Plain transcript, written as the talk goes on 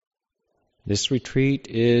This retreat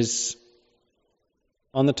is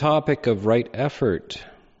on the topic of right effort.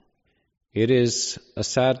 It is a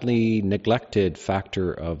sadly neglected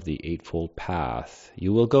factor of the Eightfold Path.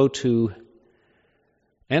 You will go to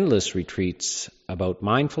endless retreats about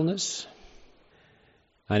mindfulness,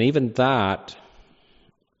 and even that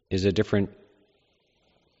is a different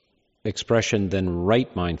expression than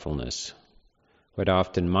right mindfulness. Quite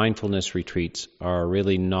often, mindfulness retreats are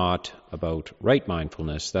really not about right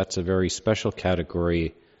mindfulness. That's a very special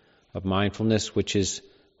category of mindfulness, which is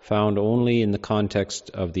found only in the context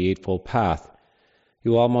of the Eightfold Path.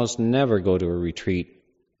 You almost never go to a retreat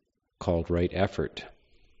called right effort.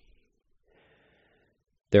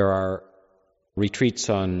 There are retreats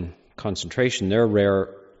on concentration. They're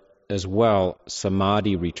rare as well.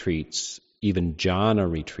 Samadhi retreats, even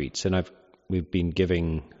jhana retreats. And we've been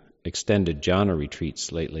giving extended jhana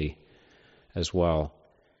retreats lately as well.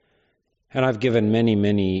 And I've given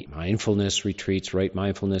many mindfulness retreats, right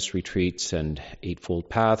mindfulness retreats, and Eightfold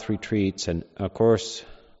Path retreats, and of course,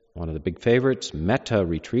 one of the big favorites, metta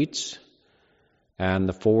retreats, and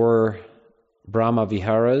the 4 Brahma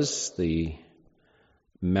Viharas, the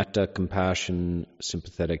metta, compassion,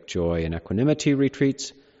 sympathetic joy, and equanimity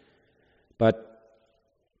retreats. But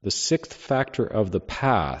the 6th factor of the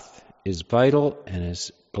path is vital and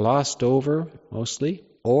is glossed over mostly,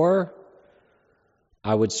 or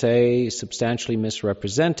I would say substantially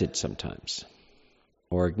misrepresented sometimes,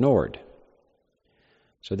 or ignored.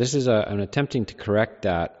 So this is an attempting to correct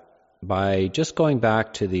that by just going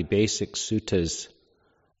back to the basic suttas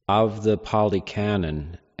of the Pali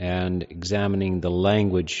Canon and examining the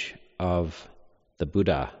language of the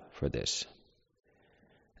Buddha for this.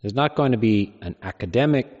 It's not going to be an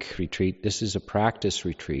academic retreat. This is a practice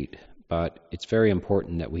retreat, but it's very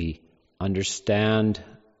important that we understand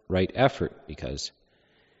right effort, because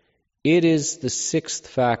it is the 6th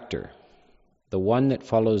factor. The one that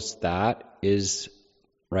follows that is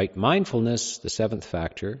right mindfulness, the 7th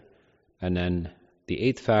factor, and then the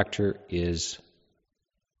 8th factor is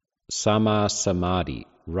sama samadhi,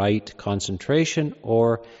 right concentration,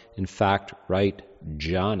 or in fact, right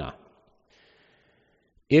jhana.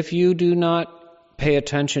 If you do not pay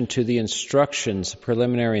attention to the instructions,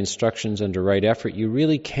 preliminary instructions under right effort, you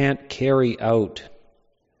really can't carry out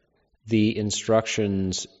the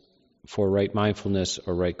instructions for right mindfulness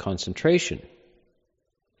or right concentration.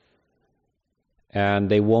 And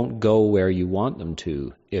they won't go where you want them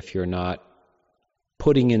to if you're not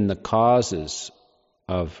putting in the causes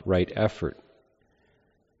of right effort.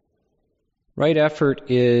 Right effort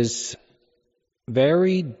is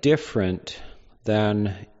very different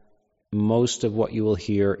than most of what you will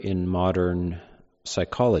hear in modern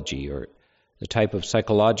psychology, or the type of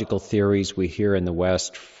psychological theories we hear in the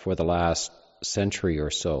West for the last century or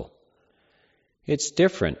so. It's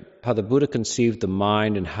different. How the Buddha conceived the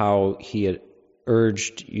mind and how he had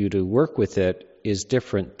urged you to work with it is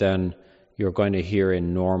different than you're going to hear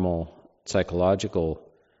in normal psychological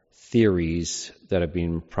theories that have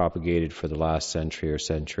been propagated for the last century or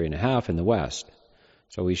century and a half in the West.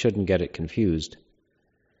 So we shouldn't get it confused.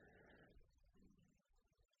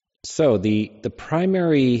 So the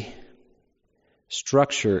primary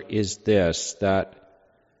structure is this, that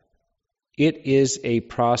it is a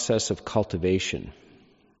process of cultivation.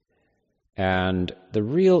 And the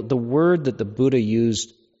word that the Buddha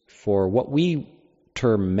used for what we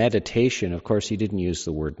term meditation, of course he didn't use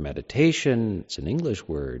the word meditation, it's an English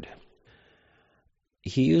word.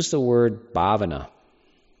 He used the word bhavana.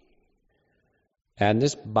 And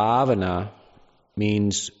this bhavana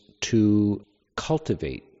means to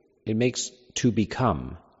cultivate. It makes to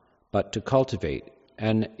become, but to cultivate.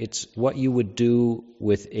 And it's what you would do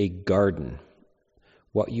with a garden,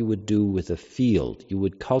 what you would do with a field. You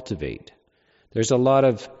would cultivate. There's a lot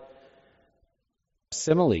of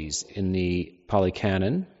similes in the Pali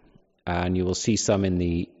Canon, and you will see some in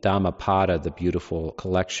the Dhammapada, the beautiful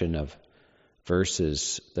collection of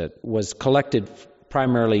verses that was collected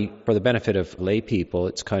primarily for the benefit of lay people.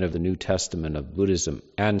 It's kind of the New Testament of Buddhism.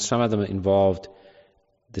 And some of them involved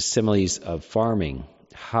the similes of farming,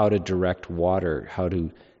 how to direct water, how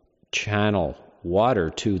to channel water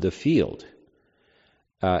to the field.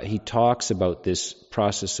 He talks about this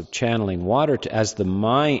process of channeling water as the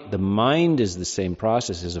mind. The mind is the same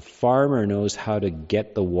process. As a farmer knows how to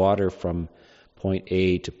get the water from point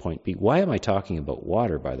A to point B. Why am I talking about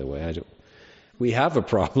water, by the way? We have a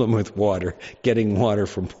problem with water, getting water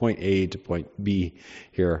from point A to point B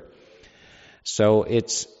here. So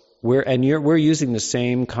we're using the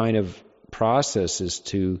same kind of processes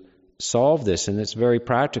to solve this, and it's very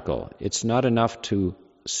practical. It's not enough to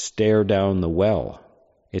stare down the well.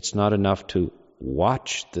 It's not enough to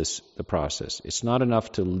watch the process. It's not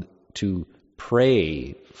enough to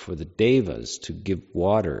pray for the devas to give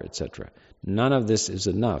water, etc. None of this is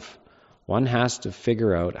enough. One has to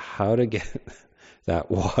figure out how to get that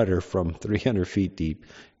water from 300 feet deep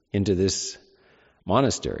into this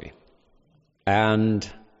monastery. And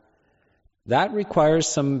that requires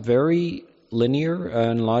some very linear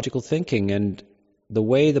and logical thinking. And the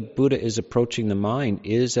way the Buddha is approaching the mind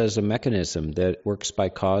is as a mechanism that works by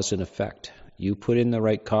cause and effect. You put in the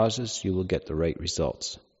right causes, you will get the right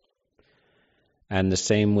results. And the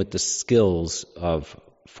same with the skills of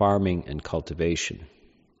farming and cultivation.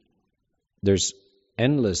 There's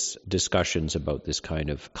endless discussions about this kind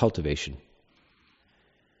of cultivation.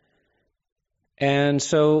 And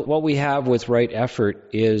so what we have with right effort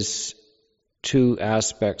is two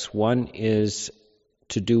aspects. One is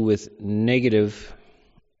to do with negative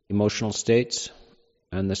emotional states,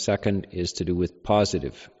 and the second is to do with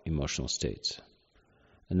positive emotional states.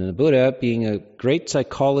 And then the Buddha, being a great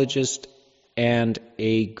psychologist and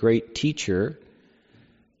a great teacher,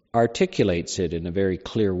 articulates it in a very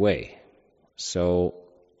clear way. So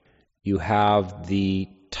you have the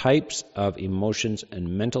types of emotions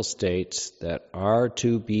and mental states that are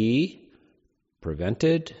to be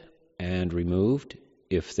prevented and removed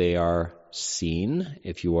if they are seen,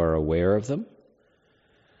 if you are aware of them.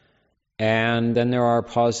 And then there are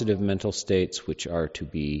positive mental states which are to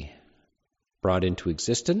be brought into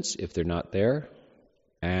existence if they're not there,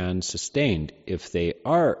 and sustained if they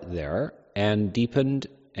are there, and deepened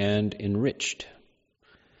and enriched.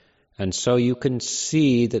 And so you can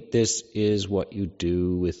see that this is what you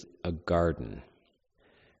do with a garden.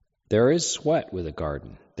 There is sweat with a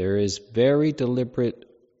garden. There is very deliberate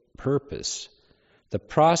purpose. The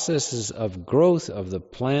processes of growth of the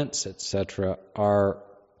plants, etc., are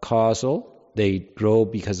causal. They grow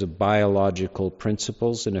because of biological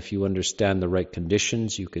principles, and if you understand the right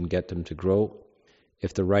conditions, you can get them to grow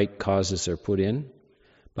if the right causes are put in.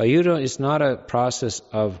 But it's not a process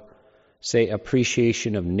of, say,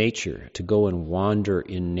 appreciation of nature. To go and wander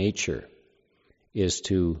in nature is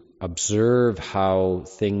to observe how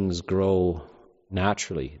things grow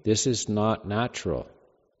naturally. This is not natural.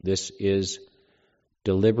 This is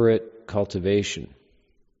deliberate cultivation.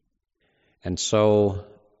 And so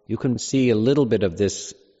you can see a little bit of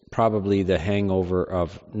this, probably the hangover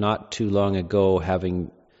of not too long ago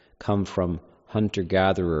having come from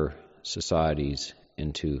hunter-gatherer societies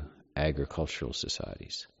into agricultural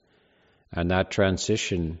societies. And that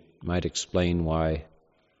transition might explain why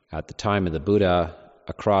at the time of the Buddha,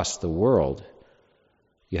 across the world,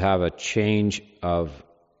 you have a change of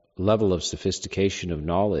level of sophistication of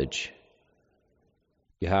knowledge.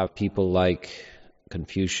 You have people like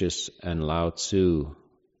Confucius and Lao Tzu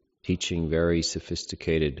teaching very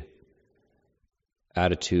sophisticated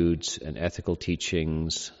attitudes and ethical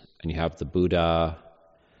teachings, and you have the Buddha,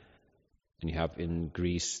 and you have in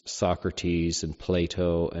Greece Socrates and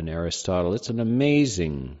Plato and Aristotle. It's an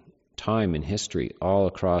amazing time in history all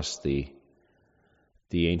across the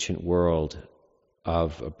ancient world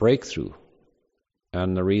of a breakthrough.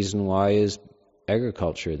 And the reason why is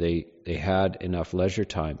agriculture. They had enough leisure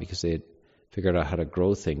time because they had figured out how to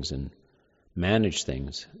grow things and manage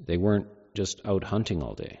things. They weren't just out hunting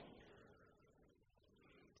all day.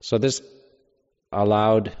 So this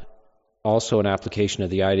allowed also an application of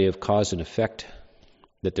the idea of cause and effect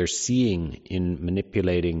that they're seeing in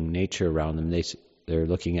manipulating nature around them. They're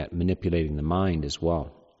looking at manipulating the mind as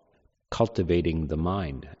well, cultivating the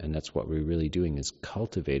mind, and that's what we're really doing, is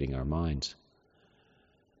cultivating our minds.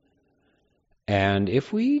 And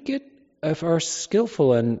if are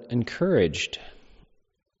skillful and encouraged,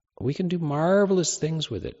 we can do marvelous things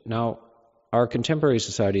with it. Now, our contemporary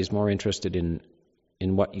society is more interested in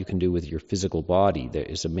what you can do with your physical body.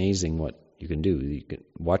 It's amazing what you can do. You can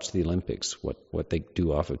watch the Olympics, what they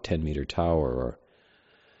do off of 10-meter tower, or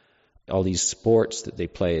all these sports that they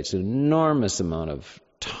play. It's an enormous amount of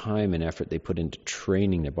time and effort they put into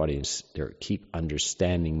training their body, and they keep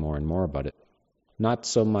understanding more and more about it. Not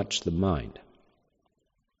so much the mind.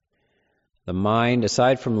 The mind,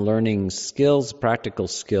 aside from learning skills, practical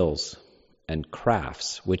skills, and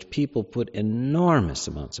crafts, which people put enormous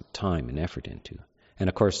amounts of time and effort into. And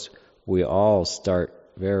of course, we all start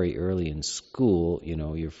very early in school.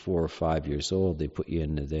 You're 4 or 5 years old. They put you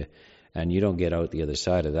into and you don't get out the other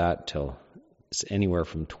side of that till it's anywhere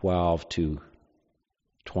from 12 to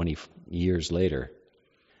 20 years later.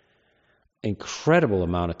 Incredible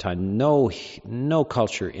amount of time. No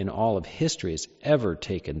culture in all of history has ever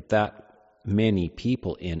taken that many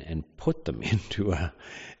people in and put them into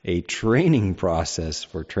a training process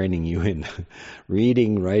for training you in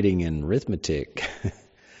reading, writing, and arithmetic.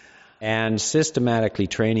 and systematically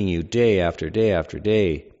training you day after day after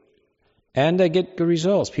day. And they get good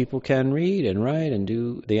results. People can read and write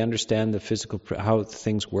and they understand the physical, how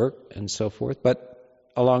things work and so forth. But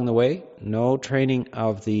along the way, no training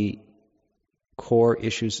of the core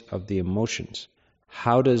issues of the emotions.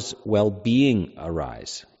 How does well-being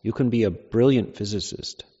arise? You can be a brilliant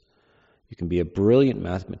physicist. You can be a brilliant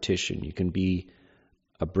mathematician. You can be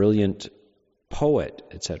a brilliant poet,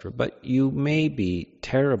 etc. But you may be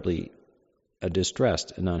terribly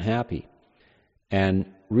distressed and unhappy and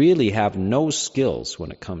really have no skills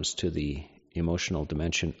when it comes to the emotional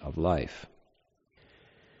dimension of life.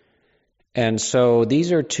 And so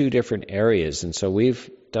these are two different areas. And so we've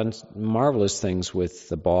done marvelous things with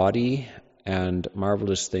the body and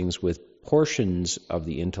marvelous things with portions of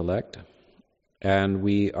the intellect. And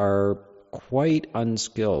we are quite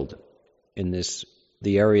unskilled in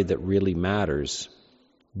the area that really matters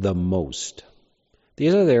the most.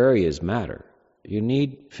 These other areas matter. You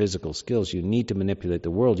need physical skills. You need to manipulate the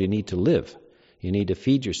world. You need to live. You need to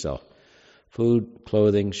feed yourself. Food,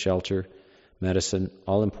 clothing, shelter, medicine,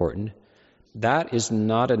 all important. That is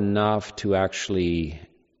not enough to actually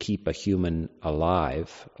keep a human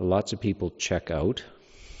alive. Lots of people check out.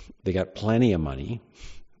 They got plenty of money,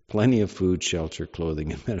 plenty of food, shelter,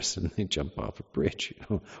 clothing, and medicine. They jump off a bridge.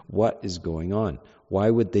 What is going on? Why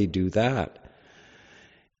would they do that?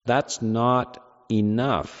 That's not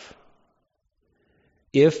enough.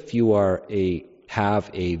 If you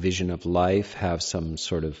have a vision of life, have some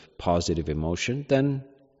sort of positive emotion, then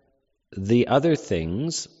the other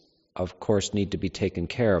things, of course, need to be taken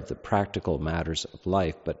care of, the practical matters of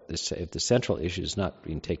life. But if the central issue is not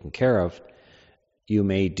being taken care of, you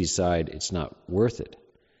may decide it's not worth it.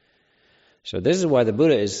 So this is why the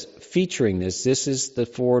Buddha is featuring this. This is the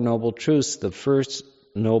Four Noble Truths. The first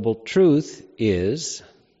noble truth is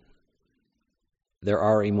there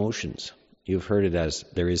are emotions. You've heard it as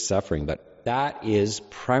there is suffering, but that is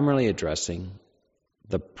primarily addressing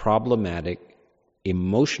the problematic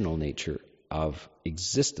emotional nature of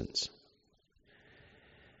existence.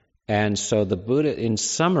 And so the Buddha, in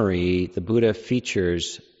summary, the Buddha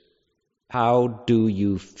features how do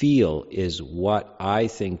you feel is what I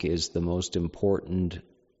think is the most important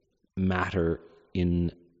matter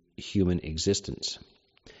in human existence.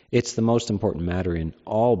 It's the most important matter in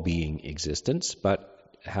all being existence, but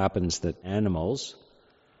it happens that animals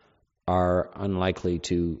are unlikely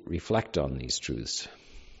to reflect on these truths.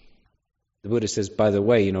 The Buddha says, by the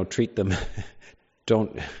way, treat them,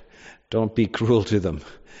 don't be cruel to them.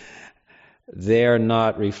 They're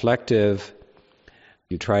not reflective.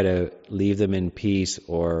 You try to leave them in peace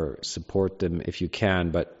or support them if you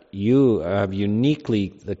can, but you have uniquely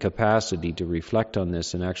the capacity to reflect on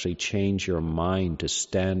this and actually change your mind, to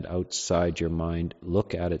stand outside your mind,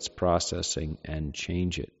 look at its processing and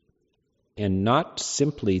change it. And not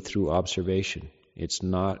simply through observation. It's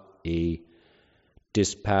not a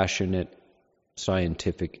dispassionate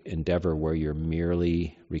scientific endeavor where you're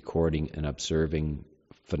merely recording and observing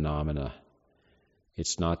phenomena.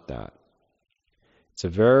 It's not that. It's a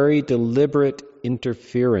very deliberate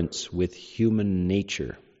interference with human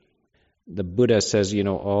nature. The Buddha says,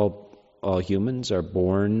 all humans are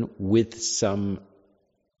born with some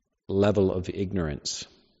level of ignorance.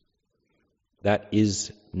 That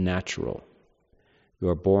is natural. You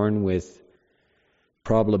are born with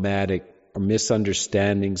problematic or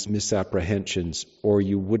misunderstandings, misapprehensions, or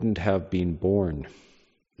you wouldn't have been born.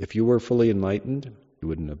 If you were fully enlightened, you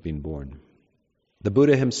wouldn't have been born. The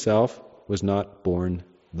Buddha himself was not born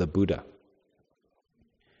the Buddha.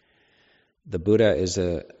 The Buddha is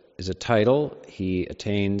a title he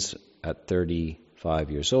attains at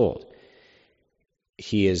 35 years old.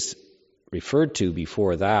 He is referred to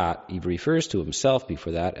before that, he refers to himself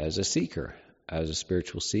before that as a seeker, as a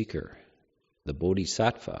spiritual seeker, the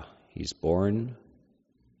Bodhisattva. He's born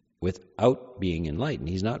without being enlightened.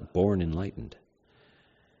 He's not born enlightened.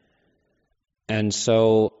 And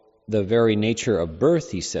so the very nature of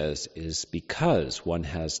birth, he says, is because one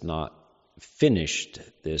has not finished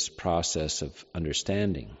this process of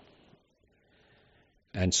understanding.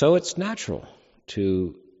 And so it's natural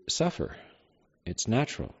to suffer. It's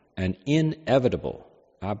natural and inevitable,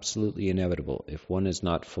 absolutely inevitable. If one is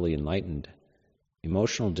not fully enlightened,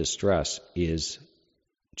 emotional distress is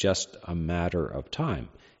just a matter of time.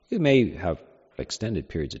 You may have extended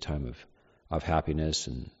periods of time of happiness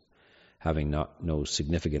and having no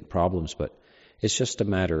significant problems, but it's just a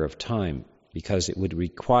matter of time because it would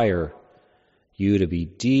require you to be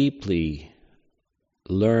deeply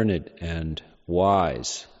learned and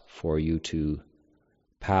wise for you to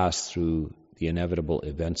pass through the inevitable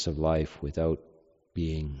events of life without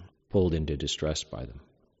being pulled into distress by them.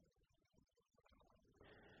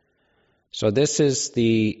 So this is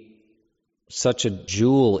such a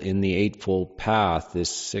jewel in the Eightfold Path, this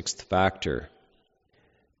sixth factor,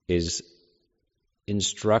 is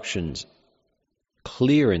instructions,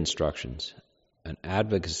 clear instructions, an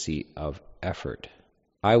advocacy of effort.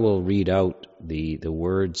 I will read out the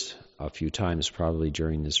words a few times probably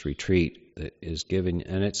during this retreat that is given,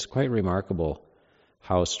 and it's quite remarkable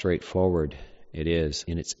how straightforward it is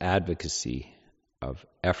in its advocacy of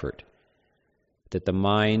effort, that the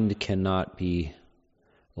mind cannot be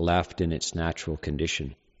left in its natural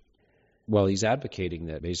condition. Well, he's advocating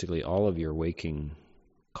that basically all of your waking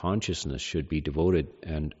consciousness should be devoted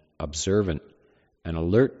and observant and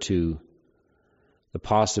alert to the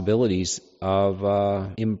possibilities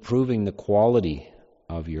of improving the quality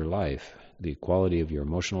of your life, the quality of your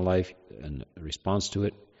emotional life and the response to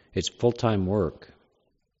it. It's full-time work.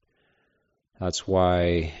 That's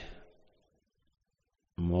why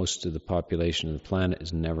most of the population of the planet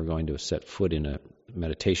is never going to set foot in a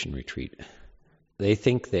meditation retreat. They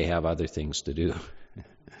think they have other things to do.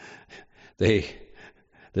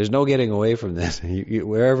 There's no getting away from this.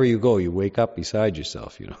 Wherever you go, you wake up beside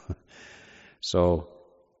yourself, So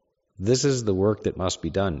this is the work that must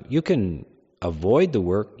be done. You can avoid the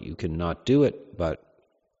work, you can not do it, but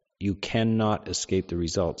you cannot escape the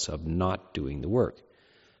results of not doing the work.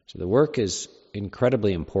 So the work is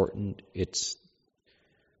incredibly important. It's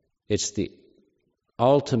the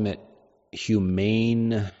ultimate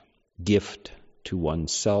humane gift to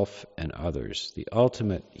oneself and others. The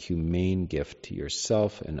ultimate humane gift to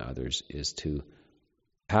yourself and others is to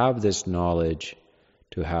have this knowledge,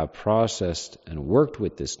 to have processed and worked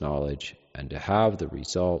with this knowledge, and to have the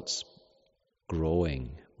results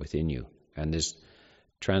growing within you. And this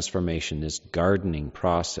transformation, this gardening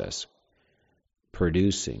process,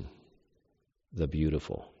 producing the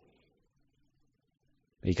beautiful.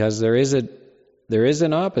 Because there is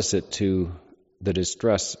an opposite to the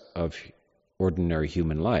distress of ordinary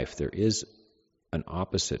human life. There is an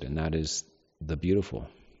opposite, and that is the beautiful.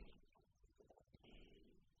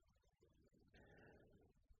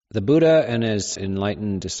 The Buddha and his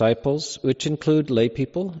enlightened disciples, which include lay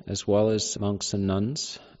people as well as monks and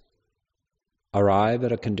nuns, arrive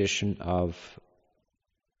at a condition of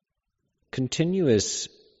continuous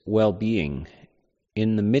well-being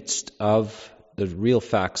in the midst of the real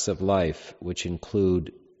facts of life, which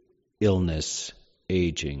include illness,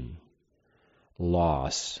 aging,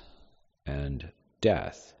 loss, and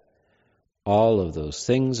death. All of those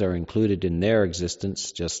things are included in their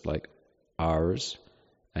existence just like ours,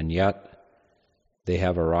 and yet they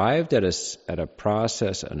have arrived at a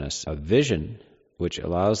process and a vision which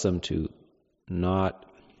allows them to not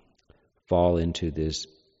fall into this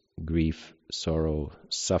grief, sorrow,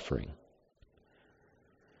 suffering.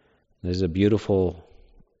 There's a beautiful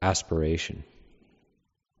aspiration.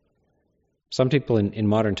 Some people in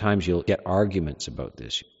modern times, you'll get arguments about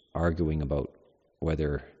this, arguing about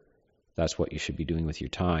whether that's what you should be doing with your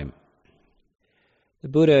time. The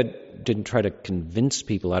Buddha didn't try to convince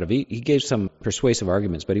people out of it. He gave some persuasive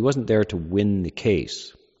arguments, but he wasn't there to win the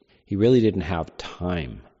case. He really didn't have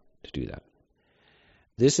time to do that.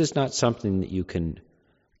 This is not something that you can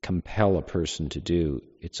compel a person to do.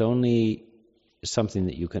 It's only something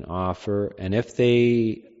that you can offer, and if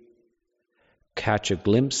they catch a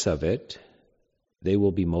glimpse of it, they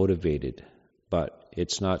will be motivated. But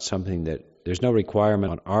it's not something that, there's no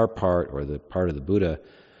requirement on our part or the part of the Buddha.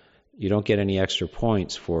 You don't get any extra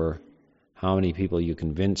points for how many people you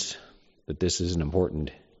convince that this is an important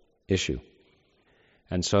issue.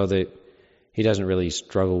 And so he doesn't really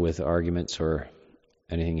struggle with arguments or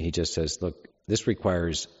anything. He just says, look, this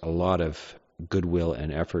requires a lot of goodwill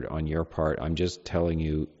and effort on your part. I'm just telling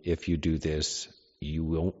you, if you do this, you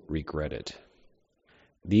won't regret it.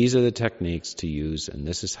 These are the techniques to use, and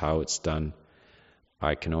this is how it's done.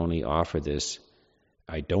 I can only offer this.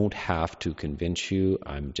 I don't have to convince you.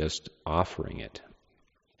 I'm just offering it.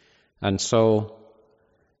 And so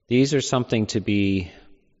these are something to be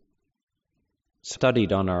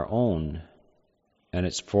studied on our own, and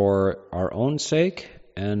it's for our own sake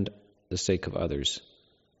and the sake of others.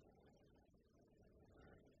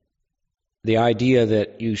 The idea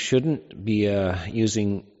that you shouldn't be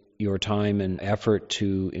using your time and effort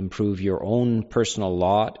to improve your own personal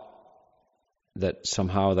lot, that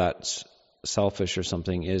somehow that's selfish or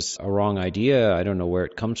something, is a wrong idea. I don't know where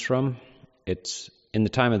it comes from. It's in the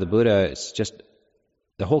time of the Buddha, it's just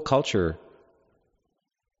the whole culture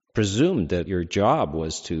presumed that your job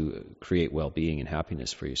was to create well-being and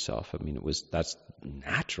happiness for yourself. I mean, that's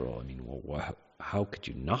natural. I mean, well, how could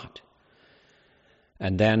you not?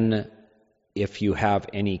 And then if you have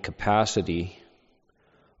any capacity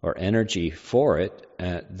or energy for it,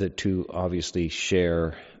 to obviously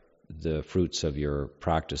share the fruits of your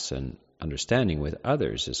practice and understanding with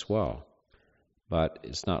others as well. But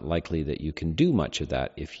it's not likely that you can do much of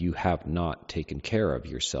that if you have not taken care of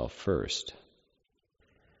yourself first.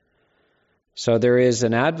 So there is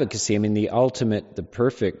an advocacy. I mean, the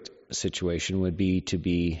perfect situation would be to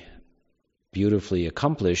be beautifully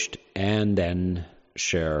accomplished and then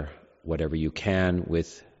share whatever you can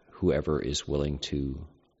with whoever is willing to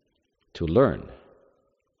learn.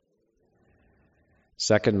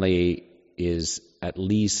 Secondly, is at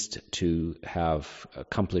least to have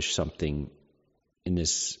accomplished something in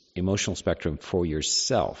this emotional spectrum for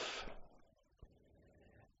yourself.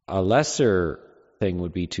 A lesser thing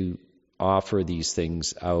would be to offer these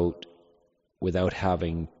things out without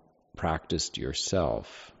having practiced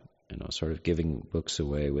yourself, sort of giving books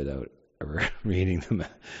away without ever reading them,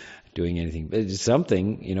 doing anything. But it's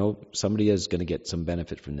something, somebody is going to get some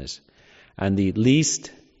benefit from this. And the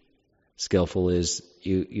least skillful is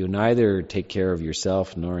you neither take care of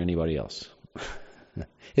yourself nor anybody else.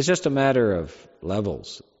 It's just a matter of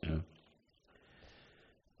levels.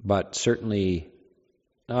 But certainly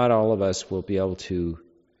not all of us will be able to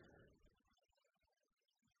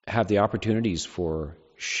have the opportunities for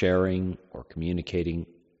sharing or communicating,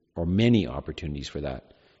 or many opportunities for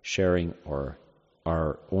that, sharing or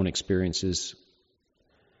our own experiences,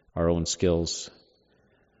 our own skills.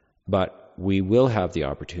 But we will have the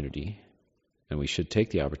opportunity, and we should take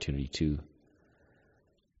the opportunity to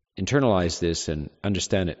internalize this and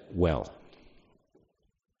understand it well.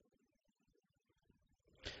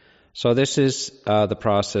 So this is the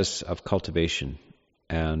process of cultivation,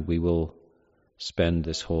 and we will spend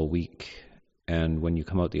this whole week. And when you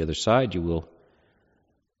come out the other side, you will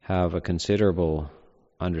have a considerable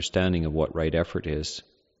understanding of what right effort is.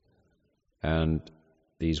 And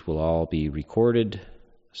these will all be recorded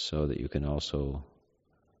so that you can also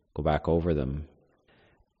go back over them.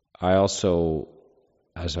 I also,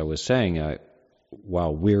 as I was saying,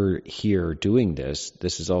 while we're here doing this,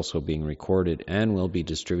 this is also being recorded and will be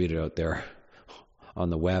distributed out there on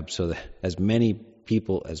the web so that as many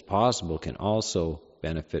people as possible can also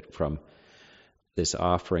benefit from this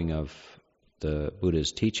offering of the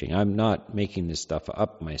Buddha's teaching. I'm not making this stuff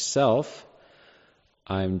up myself.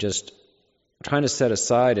 I'm just trying to set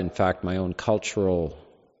aside, in fact, my own cultural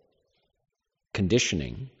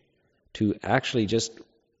conditioning to actually just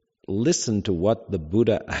listen to what the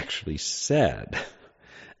Buddha actually said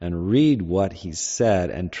and read what he said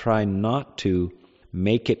and try not to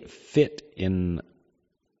make it fit in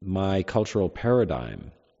my cultural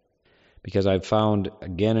paradigm. Because I've found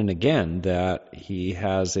again and again that he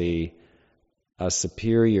has a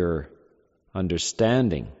superior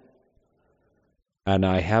understanding, and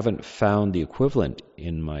I haven't found the equivalent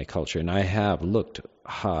in my culture, and I have looked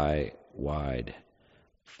high, wide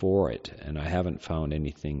for it, and I haven't found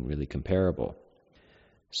anything really comparable.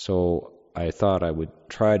 So I thought I would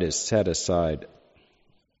try to set aside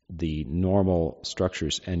the normal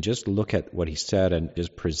structures and just look at what he said and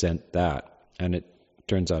just present that. And it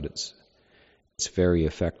turns out it's very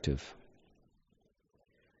effective.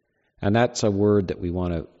 And that's a word that we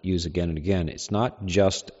want to use again and again. It's not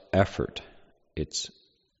just effort. It's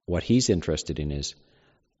what he's interested in is,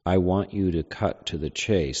 I want you to cut to the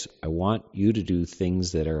chase. I want you to do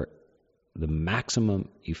things that are the maximum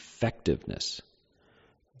effectiveness.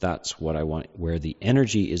 That's what I want, where the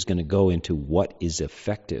energy is going to go into what is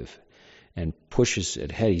effective and pushes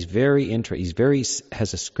it ahead. He's very interested.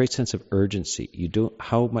 Has a great sense of urgency.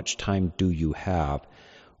 How much time do you have?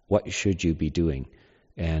 What should you be doing?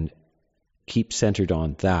 And keep centered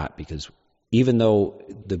on that, because even though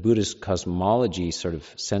the Buddhist cosmology sort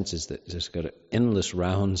of senses that there's got endless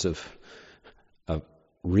rounds of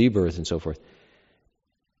rebirth and so forth,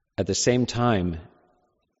 at the same time,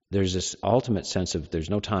 there's this ultimate sense of there's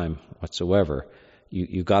no time whatsoever.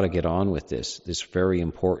 You've got to get on with this. This is very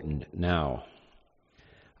important now.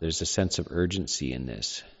 There's a sense of urgency in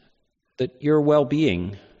this. That your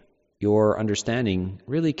well-being, your understanding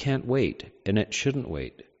really can't wait, and it shouldn't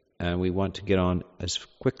wait. And we want to get on as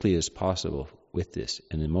quickly as possible with this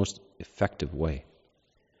in the most effective way.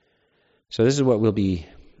 So this is what we'll be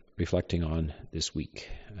reflecting on this week.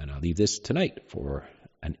 And I'll leave this tonight for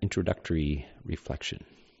an introductory reflection.